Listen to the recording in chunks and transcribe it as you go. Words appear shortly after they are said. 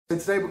So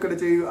today we're going to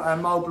do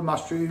Marlborough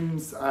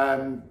mushrooms.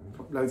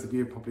 Loads of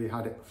you have probably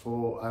had it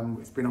before.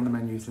 It's been on the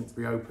menu since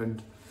we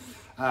opened.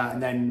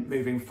 And then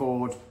moving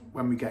forward,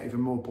 when we get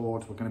even more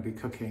bored, we're going to be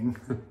cooking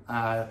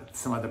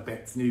some other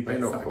bits, new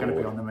bits that are going to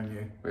be on the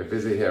menu. We're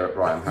busy here at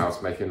Brightham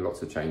House making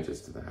lots of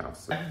changes to the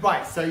house.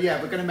 Right, so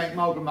yeah, we're going to make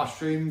Marlborough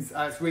mushrooms.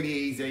 It's really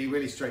easy,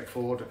 really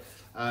straightforward.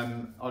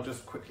 I'll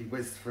just quickly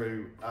whiz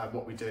through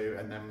what we do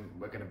and then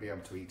we're going to be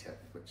able to eat it,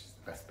 which is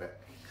the best bit.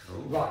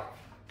 Cool. Right,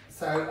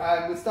 so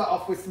we'll start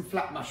off with some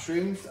flat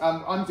mushrooms.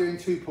 I'm doing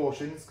 2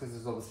 portions because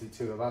there's obviously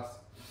 2 of us,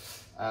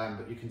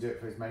 but you can do it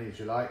for as many as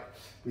you like.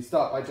 We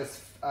start by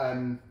just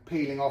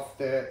peeling off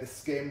the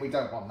skin. We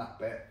don't want that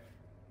bit,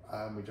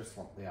 we just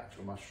want the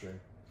actual mushroom.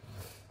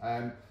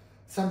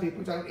 Some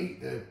people don't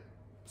eat the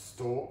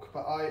stalk,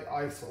 but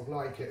I sort of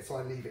like it, so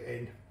I leave it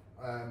in.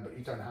 But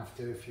you don't have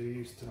to if you're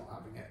used to not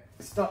having it.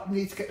 You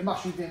need to get the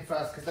mushrooms in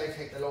first because they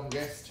take the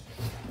longest.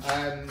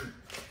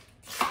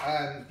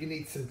 You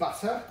need some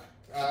butter.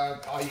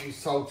 I use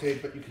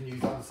salted, but you can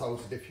use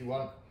unsalted if you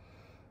want.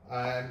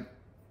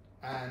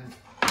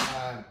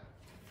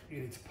 You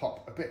need to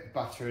pop a bit of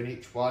butter in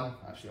each one.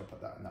 Actually, I'll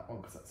put that in that one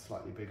because that's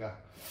slightly bigger.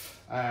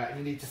 And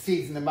you need to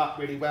season them up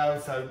really well.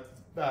 So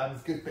a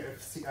good bit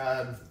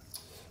of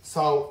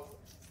salt.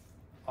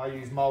 I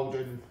use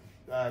Maldon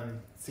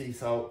sea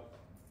salt.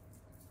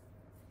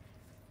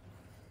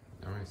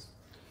 Nice.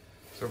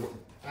 So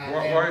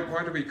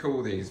why do we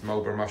call these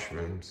Marlborough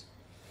mushrooms?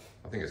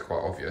 I think it's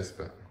quite obvious,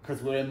 but...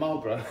 Because we're in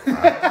Marlborough.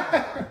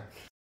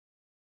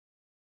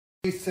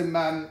 Use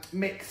some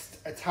mixed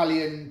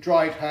Italian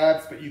dried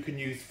herbs, but you can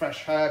use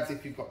fresh herbs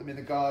if you've got them in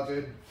the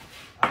garden.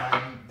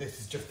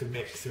 This is just a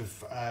mix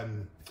of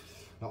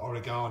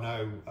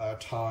oregano,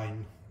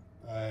 thyme,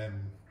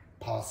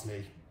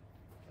 parsley.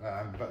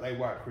 But they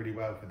work really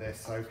well for this.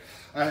 So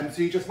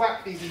you just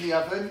whack these in the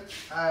oven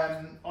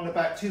on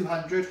about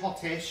 200,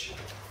 hot-ish,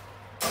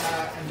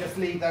 and just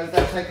leave those.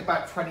 They'll take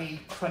about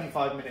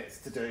 20-25 minutes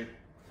to do.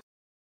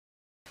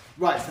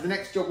 Right, so the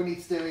next job we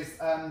need to do is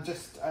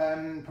just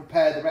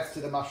prepare the rest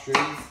of the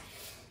mushrooms.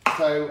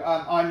 So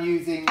I'm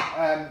using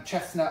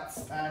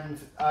chestnuts and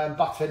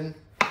button,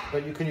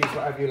 but you can use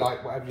whatever you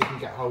like, whatever you can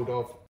get hold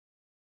of.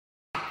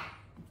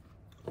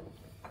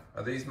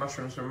 Are these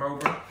mushrooms from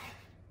Marlborough?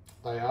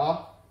 They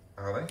are.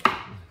 Are they?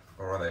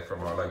 Or are they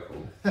from our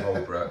local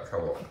Marlborough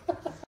co-op?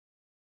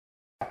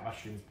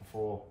 Mushrooms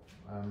before,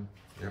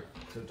 yep.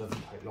 So it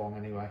doesn't take long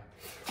anyway.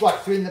 Right,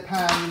 so in the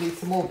pan you need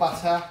some more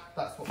butter.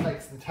 That's what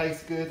makes them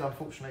taste good.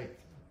 Unfortunately,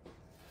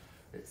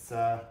 it's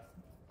a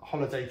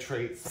holiday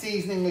treat.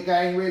 Seasoning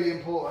again, really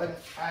important.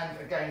 And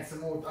again,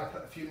 I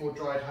put a few more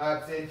dried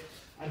herbs in.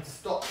 And to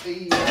stop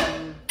the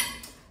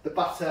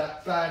butter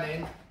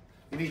burning,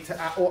 you need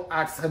to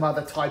add some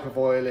other type of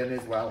oil in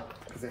as well,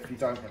 because if you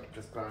don't, it'll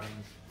just burn.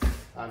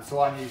 So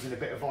I'm using a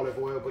bit of olive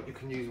oil, but you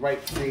can use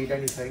rapeseed,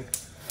 anything.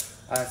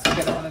 So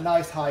get it on a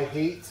nice high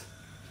heat,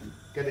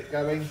 get it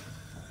going,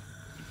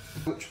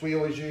 which we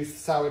always use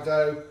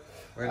sourdough.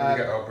 Where do we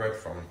get our bread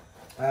from?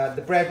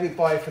 The bread we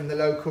buy from the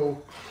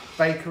local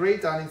bakery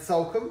down in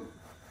Salcombe,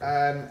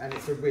 and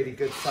it's a really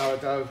good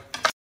sourdough.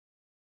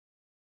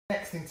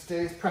 Next thing to do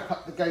is prep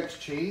up the goat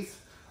cheese.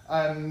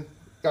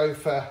 Go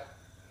for,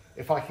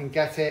 if I can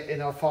get it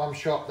in our farm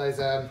shop, there's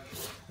a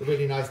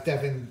really nice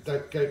Devon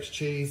goat's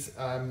cheese.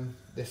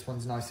 This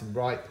one's nice and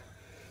ripe.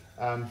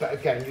 But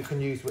again, you can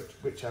use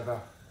whichever.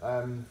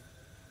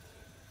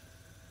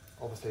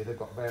 Obviously, they've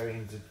got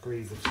varying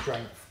degrees of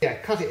strength. Yeah,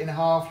 cut it in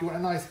half. You want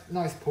a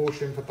nice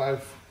portion for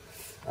both.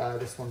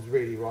 This one's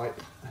really ripe.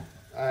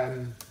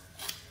 And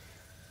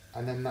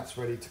then that's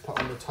ready to put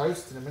on the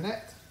toast in a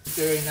minute.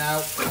 Doing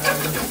now,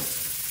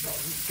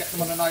 get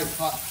them on a nice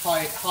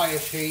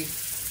highish heat.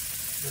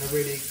 I'm going to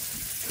really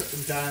cook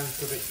them down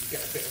so that you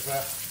get a bit of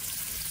a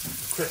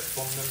crisp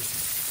on them.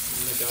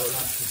 And they go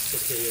nice and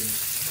sticky. And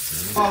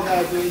while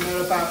they're doing,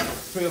 they're about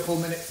 3 or 4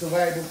 minutes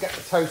away. We'll get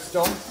the toast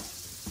on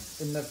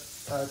in the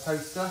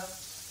toaster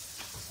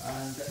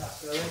and get that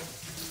going.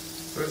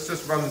 So let's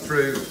just run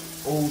through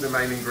all the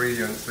main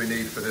ingredients we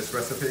need for this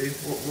recipe.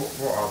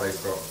 What are they,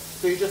 Scott?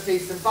 So you just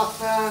need some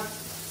butter,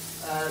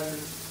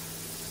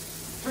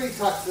 3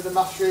 types of the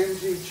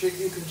mushrooms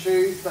you can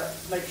choose, but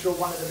make sure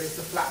one of them is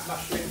the flat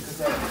mushroom because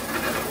they're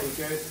really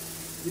good.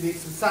 You need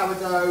some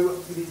sourdough,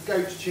 you need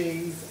goat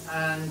cheese,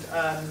 and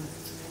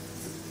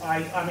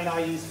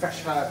I use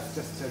fresh herbs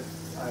just to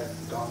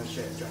garnish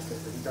it, dress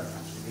it, but you don't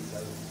actually need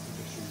those,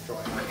 you just use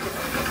dry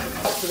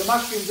herbs. So the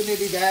mushrooms are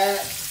nearly there.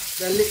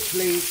 They're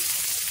literally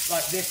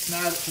like this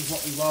now, which is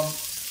what we want.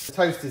 The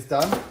toast is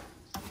done.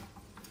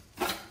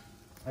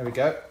 There we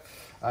go.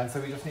 And so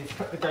we just need to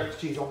put the goat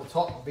cheese on the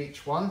top of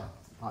each one,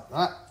 like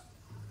that.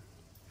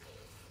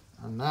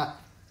 And that.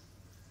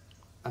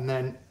 And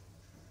then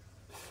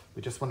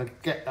we just want to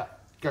get that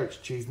goat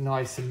cheese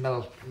nice and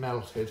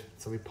melted.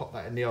 So we pop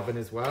that in the oven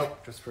as well,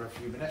 just for a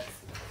few minutes.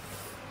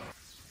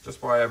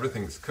 Just while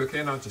everything's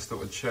cooking, I just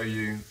thought I'd show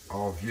you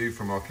our view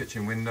from our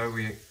kitchen window.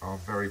 We are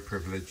very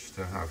privileged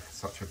to have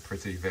such a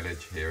pretty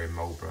village here in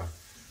Marlborough.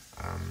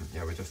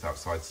 Yeah, we're just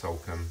outside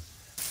Salcombe.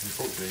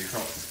 Unfortunately, you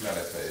can't smell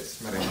it, but it's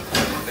smelling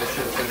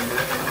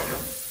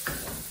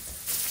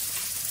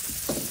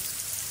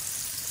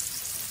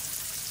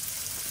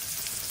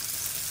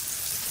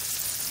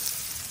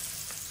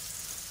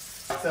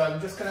so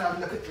I'm just going to have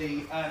a look at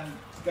the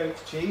goat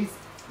cheese,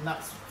 and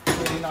that's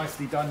really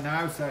nicely done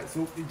now. So it's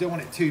all, you don't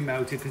want it too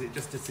melted because it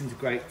just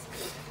disintegrates.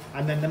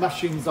 And then the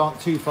mushrooms aren't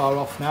too far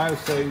off now,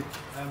 so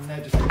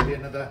they're just going to be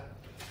another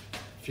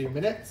few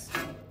minutes.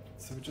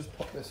 So we'll just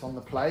pop this on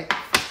the plate.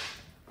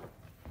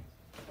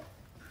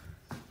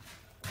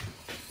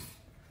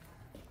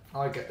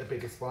 I get the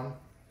biggest one.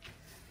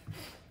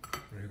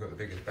 You've got the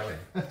biggest belly.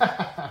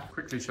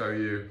 Quickly show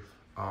you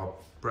our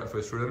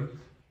breakfast room.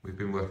 We've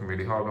been working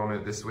really hard on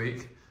it this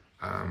week.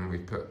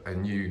 We've put a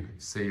new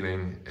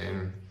ceiling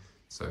in,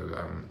 so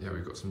yeah,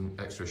 we've got some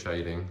extra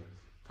shading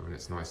for when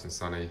it's nice and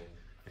sunny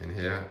in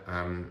here.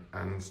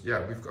 And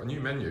yeah, we've got a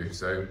new menu,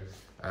 so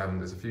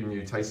there's a few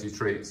new tasty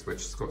treats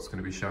which Scott's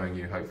going to be showing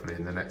you hopefully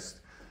in the next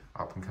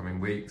up and coming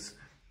weeks.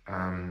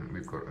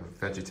 We've got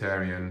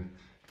vegetarian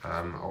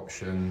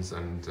options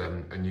and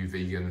a new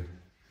vegan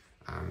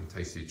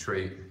tasty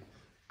treat,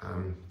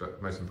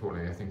 but most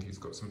importantly I think he's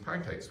got some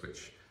pancakes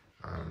which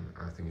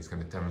I think he's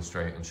going to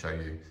demonstrate and show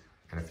you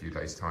in a few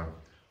days time.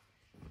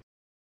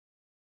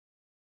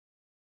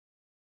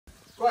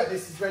 Right,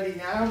 this is ready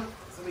now,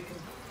 so we can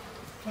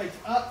plate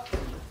it up.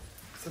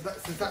 So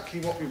that's exactly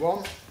what we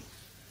want.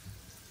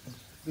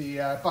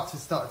 The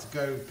butter's started to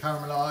go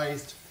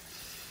caramelised.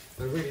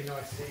 They're really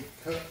nicely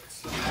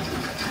cooked.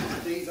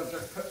 These I've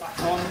just put back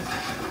on.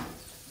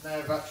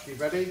 They're actually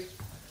ready.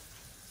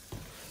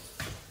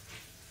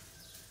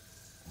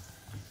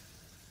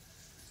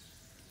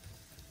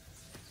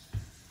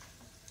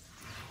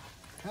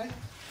 Okay.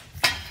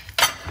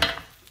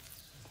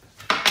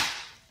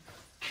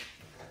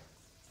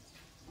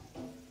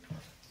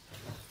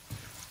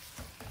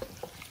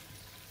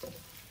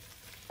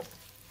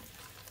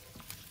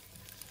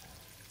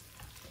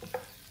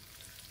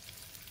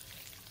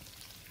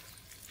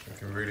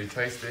 Looking really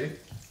tasty.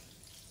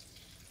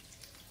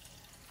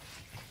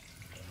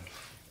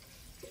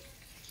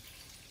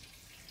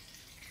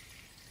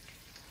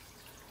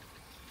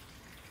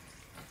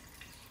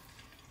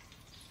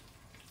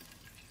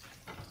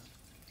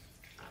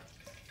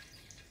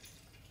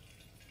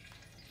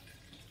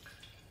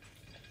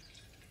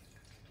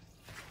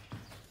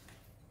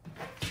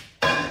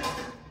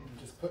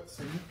 Just put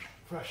some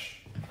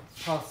fresh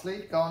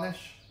parsley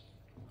garnish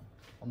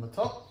on the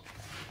top.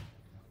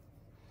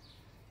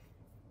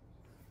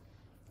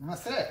 And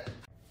that's it.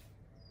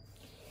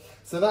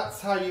 So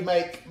that's how you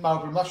make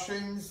mulberry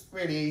mushrooms,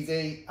 really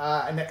easy.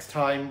 And next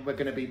time we're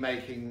going to be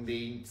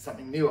making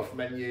something new off the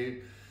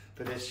menu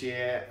for this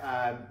year,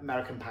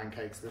 American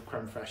pancakes with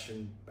creme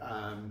fraiche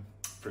and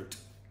fruit.